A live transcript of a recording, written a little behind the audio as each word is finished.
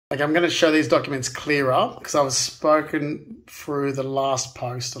like I'm going to show these documents clearer because I was spoken through the last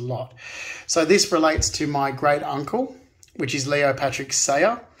post a lot. So this relates to my great uncle, which is Leo Patrick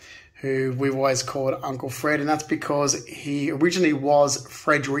Sayer, who we've always called Uncle Fred, and that's because he originally was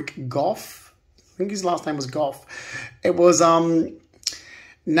Frederick Goff. I think his last name was Goff. It was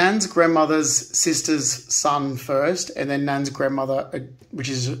Nan's grandmother's sister's son first, and then Nan's grandmother, which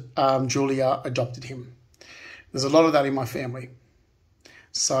is Julia, adopted him. There's a lot of that in my family.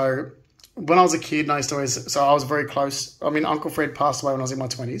 So when I was a kid, and I was very close. I mean, Uncle Fred passed away when I was in my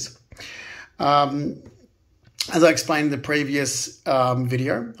 20s. As I explained in the previous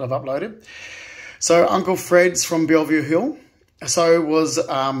video that I've uploaded. So Uncle Fred's from Bellevue Hill. So was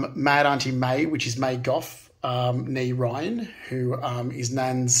Mad Auntie May, which is May Goff, nee Ryan, who is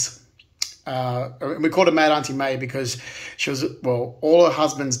Nan's. We called her Mad Auntie May because she was, well, all her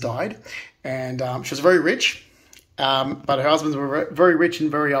husbands died, and she was very rich, but her husbands were very rich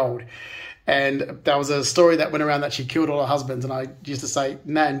and very old. And there was a story that went around that she killed all her husbands, and I used to say,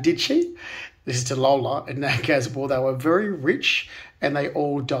 Nan, did she? This is to Lola, and Nan goes, well, they were very rich and they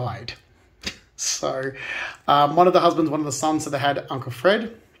all died. So one of the husbands, one of the sons, so they had Uncle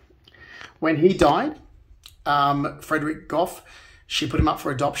Fred. When he died, Frederick Goff, she put him up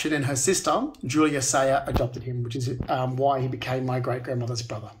for adoption, and her sister, Julia Sayer, adopted him, which is why he became my great-grandmother's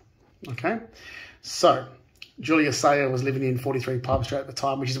brother. Okay? So Julia Sayer was living in 43 Piper Street at the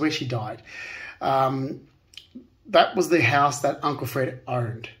time, which is where she died. That was the house that Uncle Fred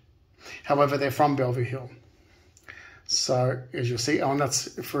owned. However, they're from Bellevue Hill. So, as you'll see, and that's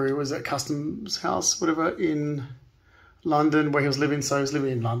through, was it Customs House, whatever, in London, where he was living. So he was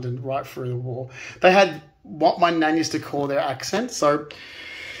living in London right through the war. They had what my nan used to call their accent. So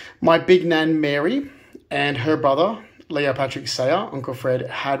my big nan, Mary, and her brother, Leo Patrick Sayer, Uncle Fred,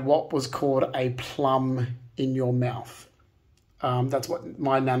 had what was called a plum in your mouth. That's what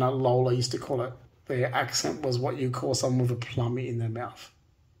my nana Lola used to call it. Their accent was what you call someone with a plum in their mouth.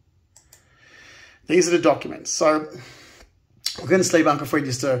 These are the documents. So we're going to sleep. Uncle Fred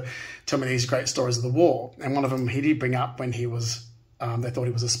used to tell me these great stories of the war. And one of them he did bring up when he was, they thought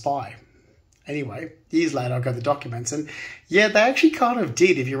he was a spy. Anyway, years later, I got the documents. And yeah, they actually kind of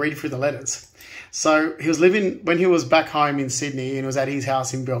did if you read through the letters. So he was living, when he was back home in Sydney and was at his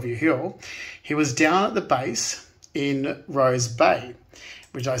house in Bellevue Hill, he was down at the base in Rose Bay,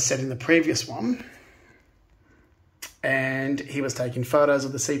 which I said in the previous one. And he was taking photos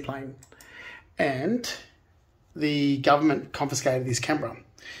of the seaplane. And the government confiscated his camera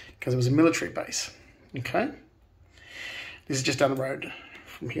because it was a military base. Okay. This is just down the road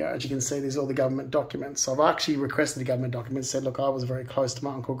from here. As you can see, there's all the government documents. So I've actually requested the government documents, said, look, I was very close to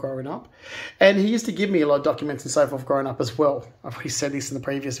my uncle growing up. And he used to give me a lot of documents and so forth growing up as well. I've already said this in the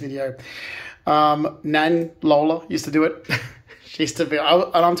previous video. Nan Lola used to do it. She used to be, and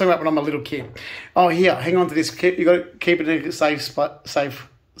I'm talking about when I'm a little kid. Oh, here, hang on to this. You got to keep it in a safe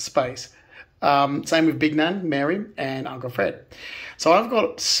space. Same with Big Nan, Mary, and Uncle Fred. So I've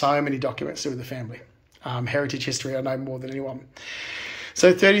got so many documents through the family. Heritage history, I know more than anyone.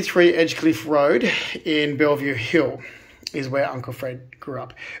 So 33 Edgecliff Road in Bellevue Hill is where Uncle Fred grew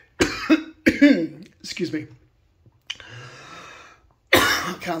up. Excuse me.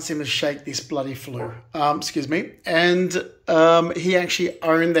 I can't seem to shake this bloody flu. Excuse me. And he actually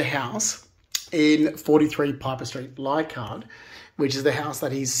owned the house in 43 Piper Street, Leichhardt, which is the house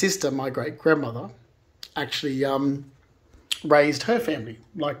that his sister, my great-grandmother, actually raised her family.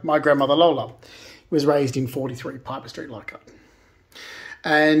 Like my grandmother Lola was raised in 43 Piper Street, Leichhardt.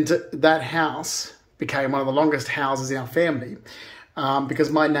 And that house became one of the longest houses in our family because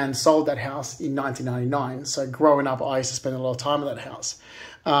my nan sold that house in 1999. So growing up, I used to spend a lot of time at that house.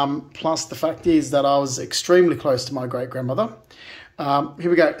 Plus the fact is that I was extremely close to my great-grandmother. Here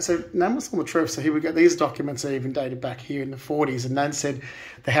we go. So Nan was on the trip. So here we go. These documents are even dated back here in the 40s. And Nan said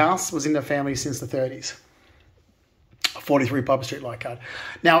the house was in the family since the 30s. 43 Piper Street, Leichhardt.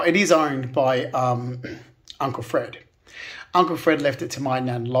 Now, it is owned by Uncle Fred. Uncle Fred left it to my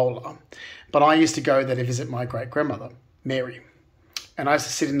nan Lola. But I used to go there to visit my great-grandmother, Mary. And I used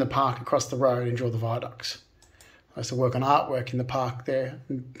to sit in the park across the road and draw the viaducts. I used to work on artwork in the park there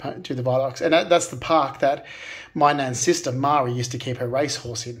and do the viaducts. And that's the park that my nan's sister, Mari, used to keep her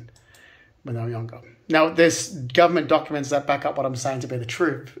racehorse in when they were younger. Now, there's government documents that back up what I'm saying to be the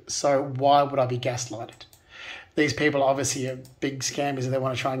truth. So why would I be gaslighted? These people obviously are big scammers and they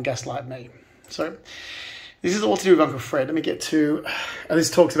want to try and gaslight me. So this is all to do with Uncle Fred. Let me get to, and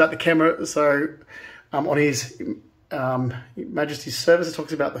this talks about the camera. So on his Majesty's service, it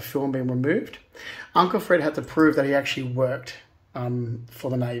talks about the film being removed. Uncle Fred had to prove that he actually worked for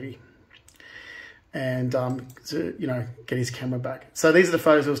the Navy. and to, you know, get his camera back. So these are the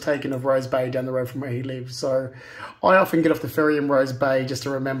photos that was taken of Rose Bay down the road from where he lived. So I often get off the ferry in Rose Bay just to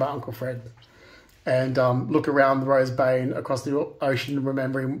remember Uncle Fred, and look around the Rose Bay and across the ocean,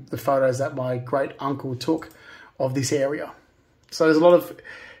 remembering the photos that my great uncle took of this area. So there's a lot of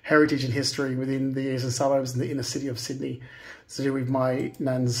heritage and history within the eastern suburbs and the inner city of Sydney to do with my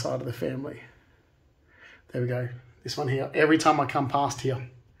Nan's side of the family. There we go. This one here. Every time I come past here,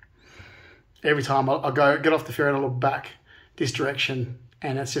 every time I go get off the ferry and I look back this direction,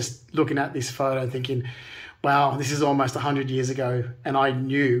 and it's just looking at this photo and thinking, wow, this is almost 100 years ago, and I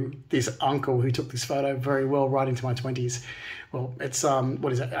knew this uncle who took this photo very well right into my 20s. Well, it's,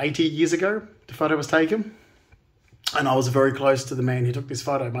 what is it, 80 years ago the photo was taken, and I was very close to the man who took this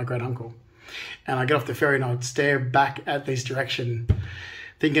photo, my great uncle. And I get off the ferry and I'd stare back at this direction,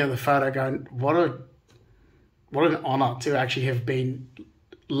 thinking of the photo, going, what an honour to actually have been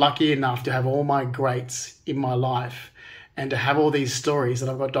lucky enough to have all my greats in my life, and to have all these stories that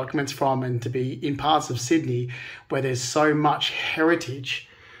I've got documents from, and to be in parts of Sydney where there's so much heritage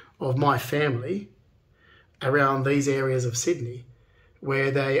of my family around these areas of Sydney,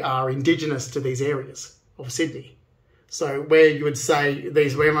 where they are indigenous to these areas of Sydney. So where you would say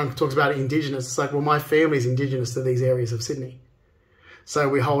these, where everyone talks about indigenous, it's like, well, my family's indigenous to these areas of Sydney. So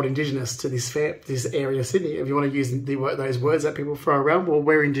we hold indigenous to this area of Sydney. If you want to use those words that people throw around, well,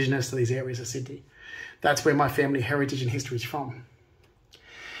 we're indigenous to these areas of Sydney. That's where my family heritage and history is from.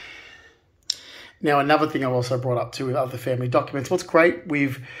 Now, another thing I've also brought up too with other family documents. What's great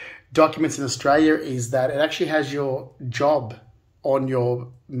with documents in Australia is that it actually has your job on your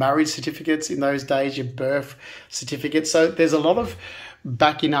marriage certificates in those days, your birth certificates. So there's a lot of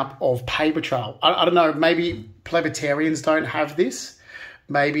backing up of paper trail. I don't know, maybe plebetarians don't have this.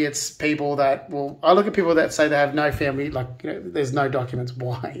 Maybe it's people that, well, I look at people that say they have no family, like, you know, there's no documents.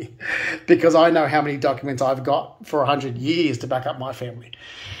 Why? Because I know how many documents I've got for 100 years to back up my family.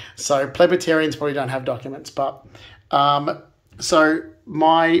 So plebetarians probably don't have documents. But so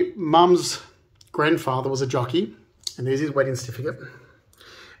my mum's grandfather was a jockey, and there's his wedding certificate.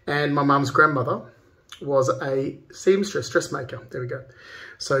 And my mum's grandmother was a seamstress, dressmaker. There we go.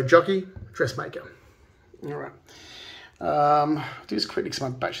 So jockey, dressmaker. All right. Do this quickly because my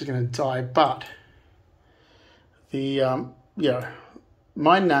battery's going to die. But the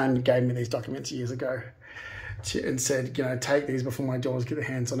my nan gave me these documents years ago and said, you know, take these before my daughters get their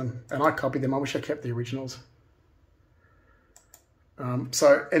hands on them. And I copied them. I wish I kept the originals. And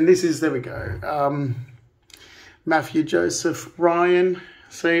this is, there we go. Matthew Joseph Ryan.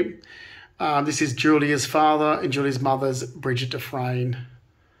 See, this is Julia's father, and Julia's mother's Bridget Dufresne.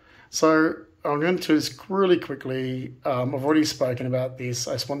 So I'm going to do this really quickly. I've already spoken about this.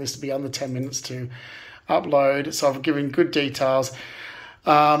 I just want this to be under 10 minutes to upload. So I've given good details.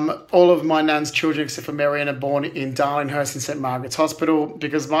 All of my nan's children, except for Marianne, are born in Darlinghurst in St Margaret's Hospital,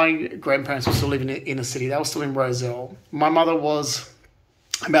 because my grandparents were still living in the inner city. They were still in Rozelle. My mother was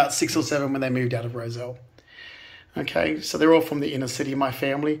about 6 or 7 when they moved out of Rozelle. Okay, so they're all from the inner city, my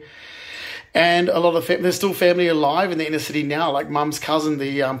family. And a lot of there's still family alive in the inner city now, like mum's cousin,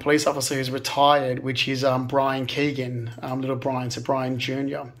 the police officer who's retired, which is Brian Keegan, little Brian, so Brian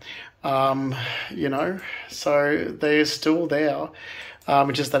Jr. You know, so they're still there.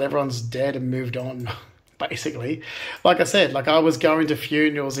 It's just that everyone's dead and moved on, basically. Like I said, like I was going to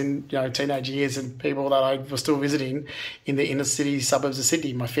funerals in, you know, teenage years, and people that I was still visiting in the inner city suburbs of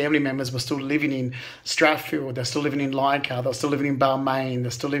Sydney. My family members were still living in Strathfield. They're still living in Leichhardt. They're still living in Balmain.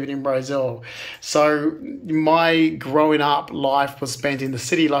 They're still living in Rozelle. So my growing up life was spent in the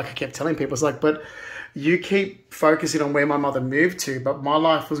city. Like I kept telling people, it's like, but you keep focusing on where my mother moved to, but my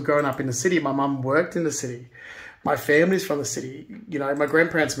life was growing up in the city. My mum worked in the city. My family's from the city. You know, my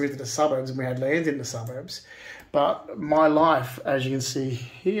grandparents moved to the suburbs and we had land in the suburbs. But my life, as you can see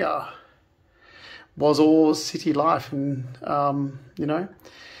here, was all city life. And, you know,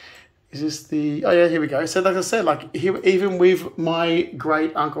 is this the... Oh, yeah, here we go. So, like I said, like even with my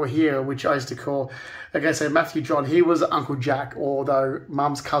great uncle here, which I used to call... Okay, so Matthew John, he was Uncle Jack, although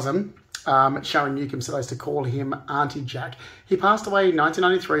Mum's cousin... Sharon Newcomb said I used to call him Auntie Jack. He passed away in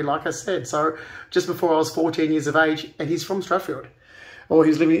 1993, like I said, so just before I was 14 years of age, and he's from Strathfield. Or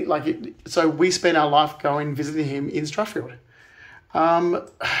he's living, so we spent our life going visiting him in Strathfield.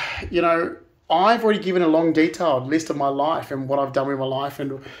 You know, I've already given a long detailed list of my life and what I've done with my life,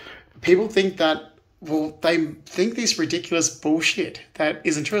 and people think that, well, they think this ridiculous bullshit that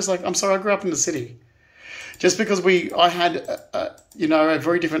isn't true. It's like, I'm sorry, I grew up in the city. Just because I had, you know, a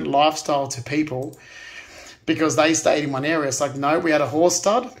very different lifestyle to people because they stayed in one area. It's like, no, we had a horse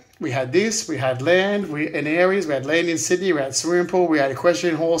stud. We had this, we had land in areas, we had land in Sydney, we had swimming pool, we had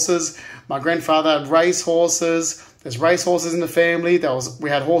equestrian horses. My grandfather had race horses. There's race horses in the family. We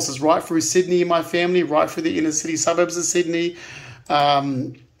had horses right through Sydney in my family, right through the inner city suburbs of Sydney.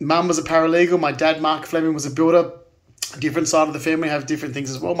 Mum was a paralegal. My dad, Mark Fleming, was a builder. Different side of the family have different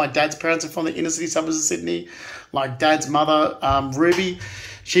things as well. My dad's parents are from the inner city suburbs of Sydney. Like dad's mother, Ruby,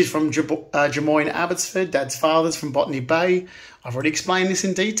 she's from Jamoyne, Abbotsford. Dad's father's from Botany Bay. I've already explained this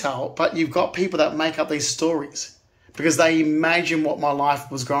in detail, but you've got people that make up these stories because they imagine what my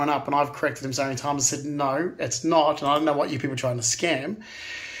life was growing up, and I've corrected them so many times and said, no, it's not, and I don't know what you people are trying to scam,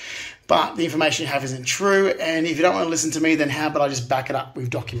 but the information you have isn't true, and if you don't want to listen to me, then how about I just back it up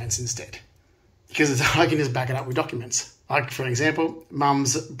with documents instead? Because I can just back it up with documents. Like, for example,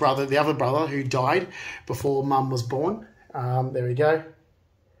 Mum's brother, the other brother who died before Mum was born. There we go.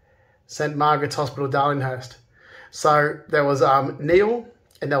 St. Margaret's Hospital, Darlinghurst. So there was Neil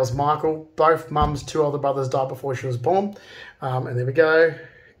and there was Michael. Both Mum's two older brothers died before she was born. And there we go,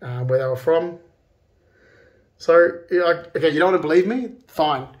 where they were from. So, okay, you don't want to believe me?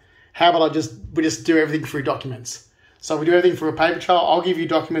 Fine. How about we just do everything through documents? So we do everything through a paper trail. I'll give you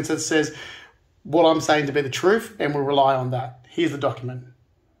documents that says what I'm saying to be the truth, and we'll rely on that. Here's the document.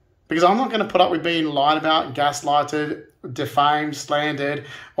 Because I'm not going to put up with being lied about, gaslighted, defamed, slandered,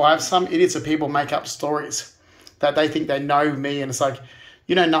 or have some idiots of people make up stories that they think they know me, and it's like,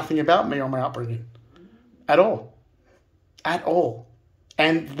 you know nothing about me or my upbringing. At all. At all.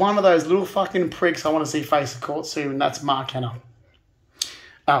 And one of those little fucking pricks I want to see face the court soon, and that's Mark Hanna.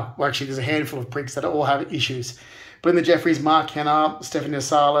 Oh, well, actually, there's a handful of pricks that all have issues. Belinda Jeffries, Mark Hanna, Stephanie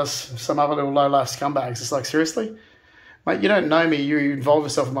Salas, some other little low-life scumbags. It's like, seriously? Mate, you don't know me. You involved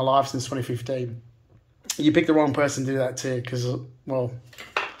yourself in my life since 2015. You picked the wrong person to do that too because, well,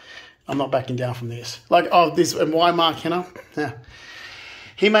 I'm not backing down from this. Like, oh, this, and why Mark Hanna? Yeah.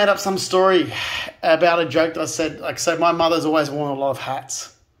 He made up some story about a joke that I said, like, so my mother's always worn a lot of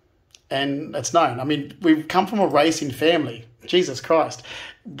hats. And it's known. I mean, we've come from a racing family. Jesus Christ.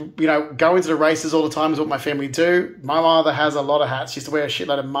 You know, go into the races all the time is what my family do. My mother has a lot of hats. She used to wear a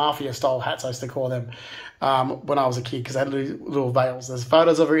shitload of mafia-style hats, I used to call them, when I was a kid because they had little veils. There's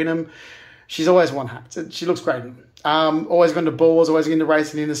photos of her in them. She's always worn hats. She looks great in them. Always gone to balls, always in the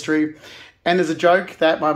racing industry. And there's a joke that my